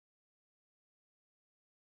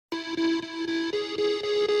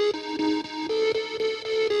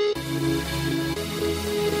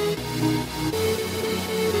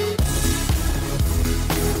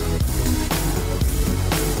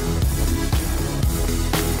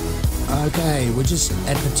Okay, we're just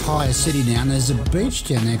at Pattaya City now, and there's a beach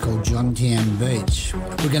down there called Jomtien Beach.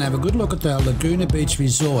 We're going to have a good look at the Laguna Beach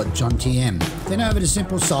Resort, Jomtien. Then over to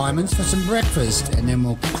Simple Simon's for some breakfast, and then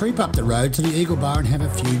we'll creep up the road to the Eagle Bar and have a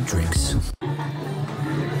few drinks.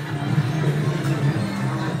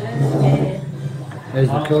 There's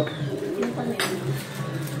the cook.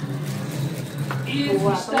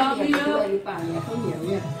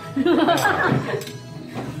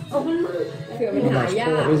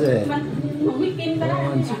 Is it?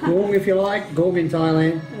 Gorg if you like, gorg in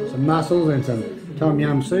Thailand. Some mussels and some tom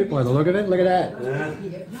yum soup by the look of it. Look at that.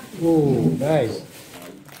 Oh, guys.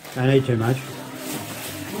 Don't eat too much.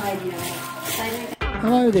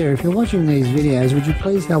 Hello there, if you're watching these videos, would you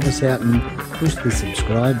please help us out and push the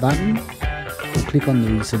subscribe button? Or click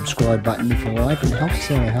on the subscribe button if you like. It helps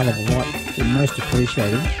us out a hell of a lot. It's most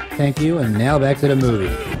appreciated. Thank you, and now back to the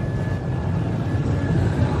movie.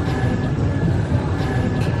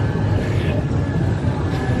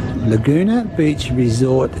 Laguna Beach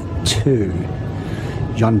Resort 2,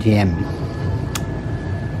 Jomtien.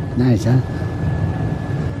 Nice, huh?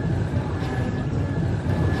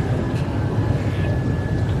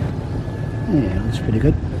 Yeah, that's pretty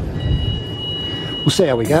good. We'll see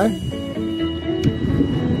how we go.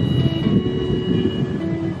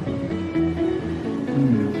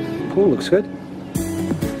 Pool looks good.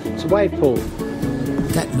 It's a wave pool.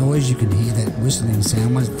 That noise you can hear, that whistling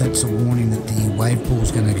sound, that's a warning that the wave pool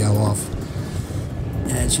is going to go off.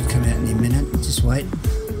 It should come out in a minute. Just wait.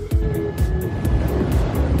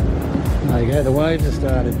 There you go, the waves have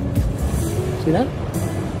started. See that?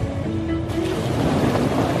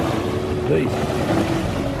 Beast.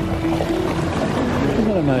 Isn't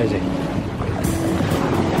that amazing?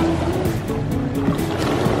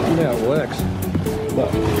 Look how it works.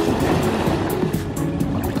 Look.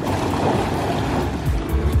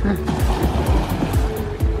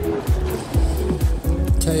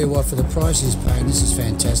 Tell you what, for the price he's paying, this is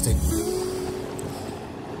fantastic.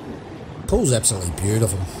 Pool's absolutely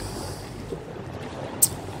beautiful.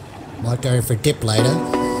 Might go for a dip later.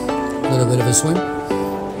 A little bit of a swim.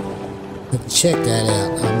 But check that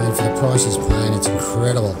out. I mean, for the price he's paying, it's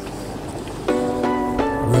incredible.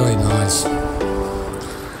 Really nice.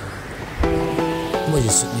 We're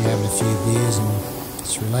just sitting here having a few beers and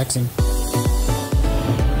just relaxing.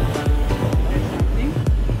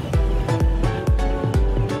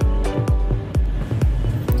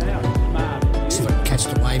 See if I can catch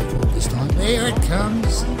the wave pool this time. There it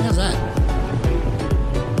comes. How's that?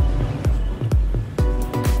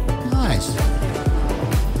 Nice.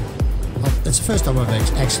 Well, it's the first time I've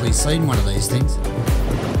actually seen one of these things.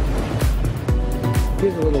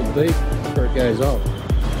 Here's a little beep before it goes off.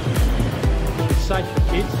 Safe for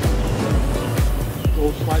kids.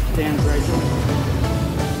 All slopes down gradually.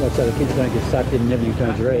 What, so the kids don't get sucked in and everything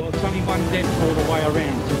turns red? Well, it's only one depth all the way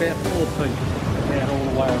around. It's about 4 feet. About all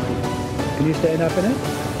the way around. Can you stand up in it?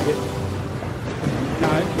 Yep. No,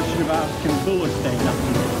 you should have asked, can Bula stand up in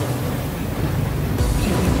it?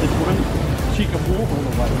 She can walk all the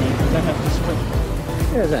way around. You don't have to swim.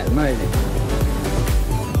 How's that? Amazing.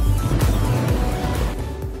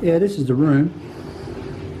 Yeah, this is the room.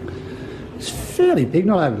 It's fairly big,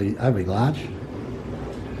 not overly large.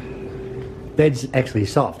 Bed's actually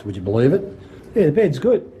soft, would you believe it? Yeah, the bed's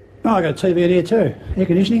good. Oh, I got a TV in here too. Air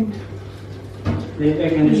conditioning. Yeah, air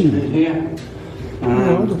conditioning in here.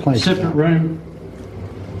 All the place. Separate room.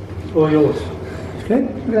 All yours. Okay,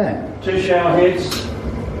 look at that. 2 shower heads.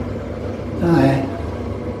 Oh yeah.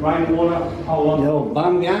 Rainwater, whole lot. The old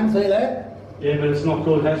bum gun, see that? Yeah, but it's not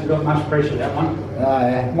good. It hasn't got much pressure, that one. Oh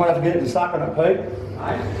yeah. You might have to get it and suck on it, Pete.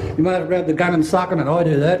 You might have to grab the gun and suck on it. I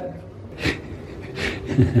do that.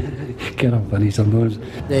 Get on funny sometimes.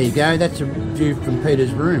 There you go. That's a view from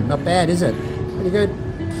Peter's room. Not bad, is it? Pretty good.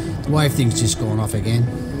 The wave thing's just gone off again.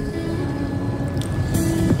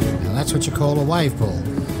 Now that's what you call a wave pool.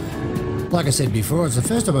 Like I said before, it's the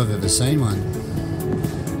first time I've ever seen one.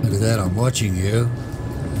 Look at that, I'm watching you.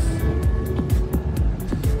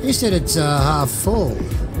 He said it's half full.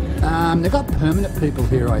 They've got permanent people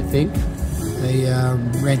here, I think. They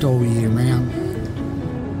rent all year round.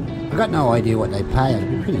 I've got no idea what they pay. It'd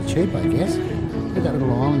be pretty cheap, I guess. Look at that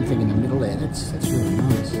little island thing in the middle there. That's really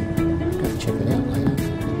nice. Go check it out later.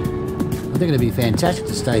 I think it'd be fantastic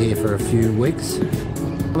to stay here for a few weeks.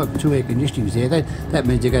 Look, 2 air conditionings there. That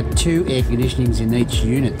means you've got 2 air conditionings in each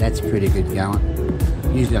unit. That's pretty good going.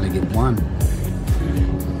 Usually only get 1.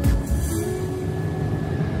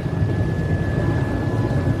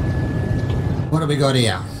 What have we got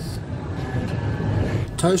here?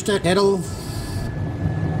 Toaster, kettle.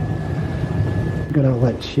 Got all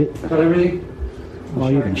that shit. Got everything? Oh,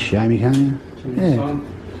 you can show me, can't you? Yeah.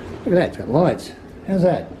 Look at that, it's got lights. How's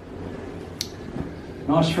that?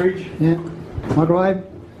 Nice fridge. Yeah. Microwave.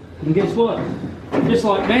 And guess what? Just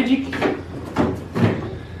like magic.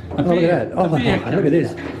 Oh, look at that. Oh, look at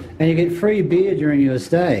this. And you get free beer during your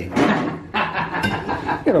stay.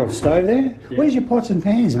 Got a little stove there. Yeah. Where's your pots and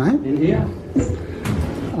pans, mate? In here.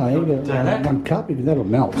 Oh, you've got one cup, that'll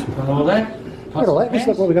melt. Got all that. Look at all that. Let's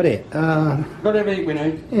look what we got here. Got everything we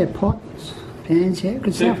need. Yeah, pots, pans, yeah,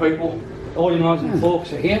 good stuff. 2 people. All your knives and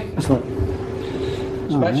forks are here. That's like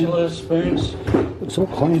Spatulas, spoons. It's all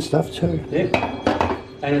clean stuff too. Yep.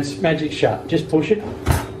 And it's magic shut. Just push it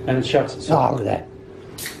and it shuts itself. Oh, look at that.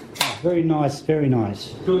 Oh, very nice, very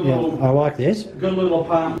nice. Good little, I like this. Good little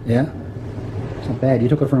apartment. Yeah. It's not bad. You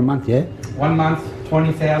took it for a month, yeah? 1 month,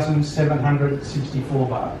 20,764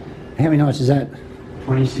 baht. How many nights is that?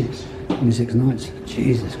 26. 26 nights.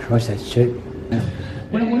 Jesus Christ, that's cheap. Yeah.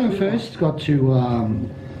 When I first got to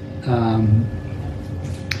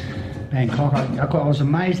Bangkok, I was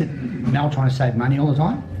amazed at Mel trying to save money all the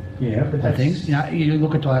time. Yeah, but I think you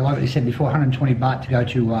look at like you said before, 120 baht to go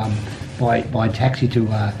to by taxi to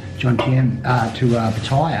Jomtien to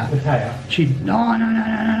Pattaya. She no.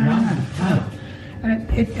 And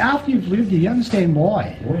after you've lived here, you understand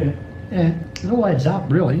why. Oh, yeah. Yeah, it all adds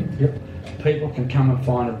up, really. Yep. People can come and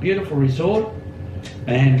find a beautiful resort,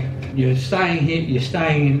 and you're staying here. You're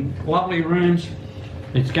staying in lovely rooms.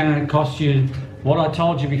 It's going to cost you what I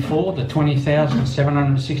told you before, the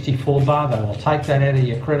 20,764 baht. They will take that out of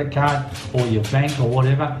your credit card or your bank or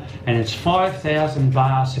whatever, and it's 5,000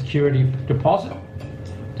 baht security deposit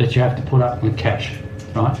that you have to put up in cash,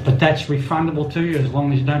 right? But that's refundable to you as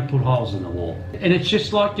long as you don't put holes in the wall. And it's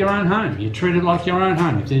just like your own home. You treat it like your own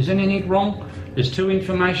home. If there's anything wrong, there's 2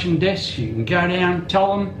 information desks. You can go down,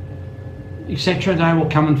 tell them, etc. They will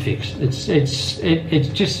come and fix. It's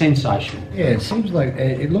just sensational. Yeah, it seems like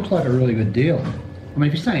it looks like a really good deal. I mean,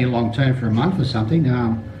 if you're staying here long term for a month or something,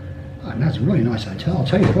 that's a really nice hotel. I'll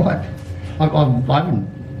tell you what. I haven't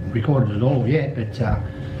recorded it all yet, but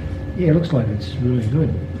yeah, it looks like it's really good.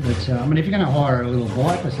 But I mean, if you're going to hire a little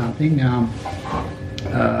bike or something,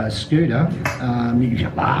 a scooter, you're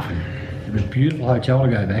laughing. It's a beautiful hotel to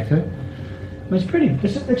go back to. I mean, it's pretty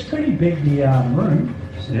big, the room.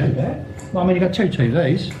 It's not too bad. Well, I mean, you've got 2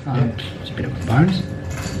 TVs. It's a bit of a bonus.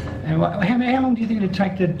 And how long do you think it'd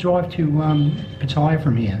take to drive to Pattaya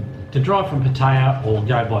from here? To drive from Pattaya or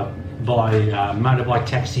go by motorbike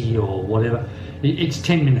taxi or whatever, it's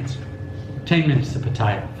 10 minutes. 10 minutes to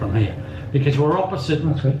Pattaya from here. Because we're opposite.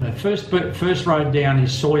 The first road down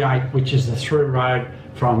is Soi 8, which is the through road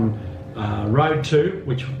from Road 2,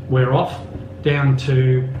 which we're off, down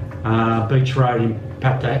to Beach Road in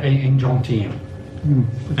Pattaya, in Jomtien.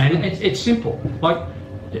 And it's simple. Like,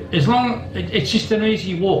 as long it's just an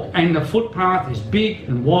easy walk, and the footpath is big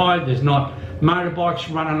and wide. There's not motorbikes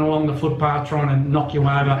running along the footpath trying to knock you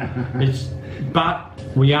over. But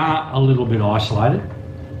we are a little bit isolated.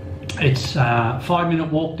 It's a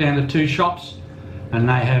 5-minute walk down to 2 shops, and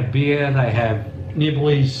they have beer, they have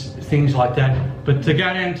nibblies, things like that. But to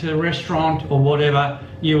go down to a restaurant or whatever,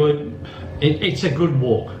 it's a good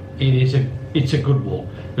walk. It's a good walk.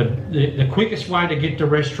 The quickest way to get to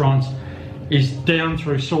restaurants is down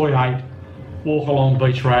through Soi 8, walk along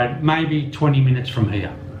Beach Road, maybe 20 minutes from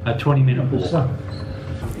here. A 20-minute walk.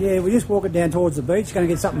 Yeah, we're just walking down towards the beach, going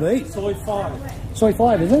to get something to eat. Soi 5. Soi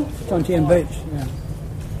 5, is it? Jomtien Beach. Yeah.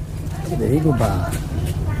 Look at the Eagle Bar.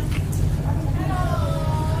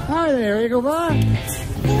 Hi there, Eagle Bar.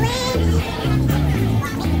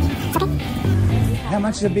 How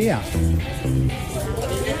much is a beer?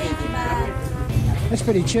 That's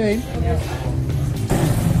pretty cheap.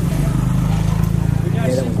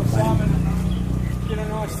 Simple Simon, get a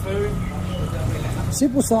nice food.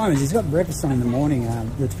 Simple Simon's, he's got breakfast on in the morning.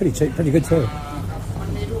 It's pretty cheap, pretty good too.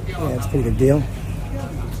 Yeah, it's a pretty good deal.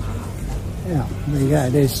 Yeah, there you go.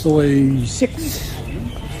 There's Soi 6.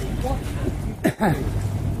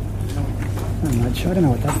 Oh, much. I don't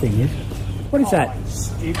know what that thing is. What is that?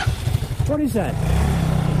 What is that?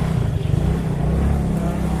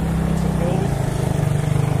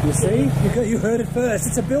 You see? You heard it first.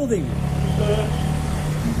 It's a building.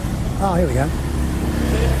 Oh, here we go.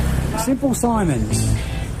 Simple Simon's.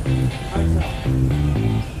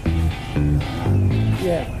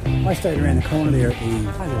 Yeah, I stayed around the corner there at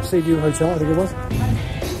the Seaview Hotel, I think it was.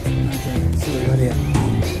 Okay, let's see what we got here.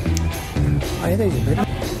 Oh yeah, these are better.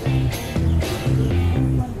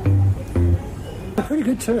 They're pretty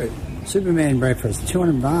good too. Superman breakfast,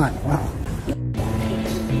 200 baht. Wow.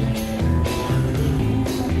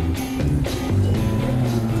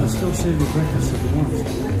 I'll still serve you breakfast if you want.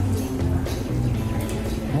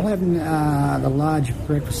 I'll have the large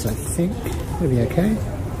breakfast, I think. That'll be okay.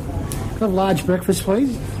 A large breakfast,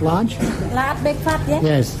 please. Large. Large breakfast, yeah?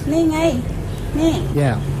 Yes. นี่ไง นี่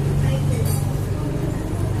Yeah.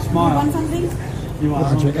 Smile. Want something? You want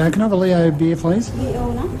some? Can I have a Leo beer, please? Leo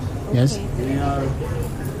เนอะ Yes. Okay. Leo.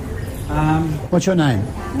 What's your name?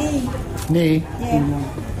 นี่ Nee.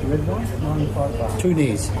 yeah Red wine? 95 baht. 2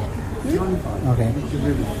 knees. 95. Okay.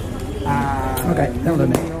 Okay, that'll do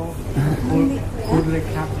me. Good leg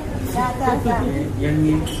cup. จ้าจ้าจ้า Yang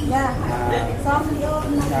ni. จ้าซอมลีโอ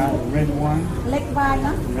นะ Red wine. เล็กบายเน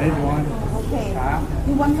อะ Red wine. โอเค Cup.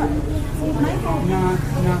 you want some food ไหม No,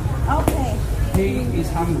 no. โอเค He is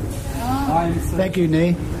hungry. I am sick. Thank you, Nee.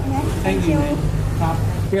 Thank you. Cup.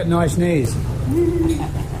 You got nice knees.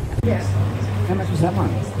 Yes. How much was that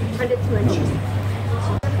one?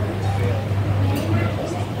 120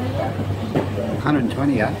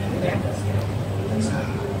 120, yeah?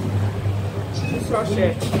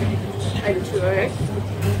 Sausage and turmeric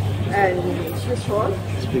and fish roll.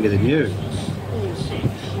 It's bigger than you.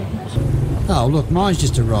 Oh, look, mine's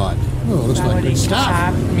just arrived. Oh, it looks like good stuff.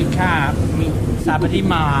 มีคาบมีซาบะดี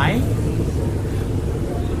ไม้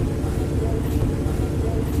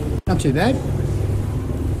Not too bad.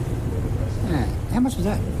 Yeah. How much was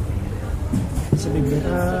that? It's a big bit.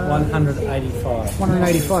 185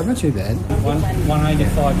 185, not too bad.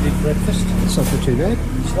 185 big breakfast That's not too bad.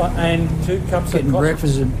 and 2 cups of Getting coffee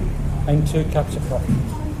breakfast and and 2 cups of coffee.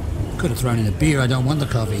 could have thrown in a beer. I don't want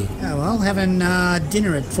the coffee. Oh well, having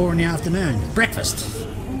dinner at 4 in the afternoon. Breakfast.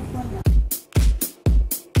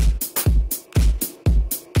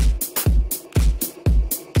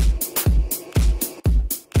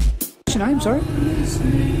 What's your name? Sorry.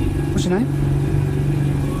 What's your name?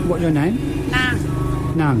 What's your name?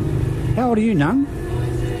 Nang. How old are you, Nang?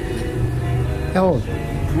 How old?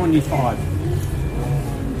 25.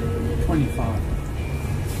 25.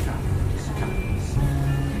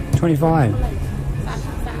 25.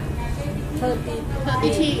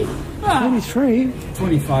 33?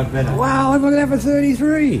 25 better. Wow, I'm looking at for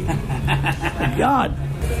 33. God.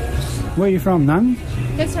 Where are you from, Nang?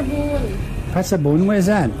 เพชรบูรณ์ Patsabun, where's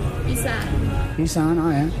that? อีสาน Isan,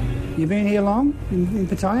 oh yeah. You been here long in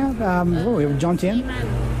Pattaya? Jomtien?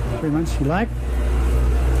 3 months. You like?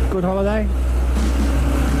 Good holiday?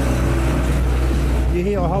 You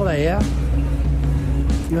here on holiday, yeah?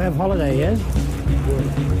 You have holiday, yes?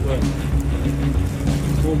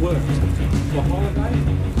 For work. For holiday?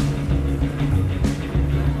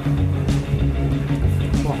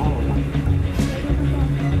 For holiday.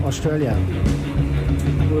 Australia.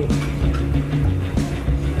 Work.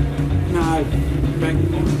 No,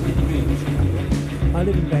 Bangkok. I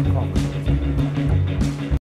live in Bangkok.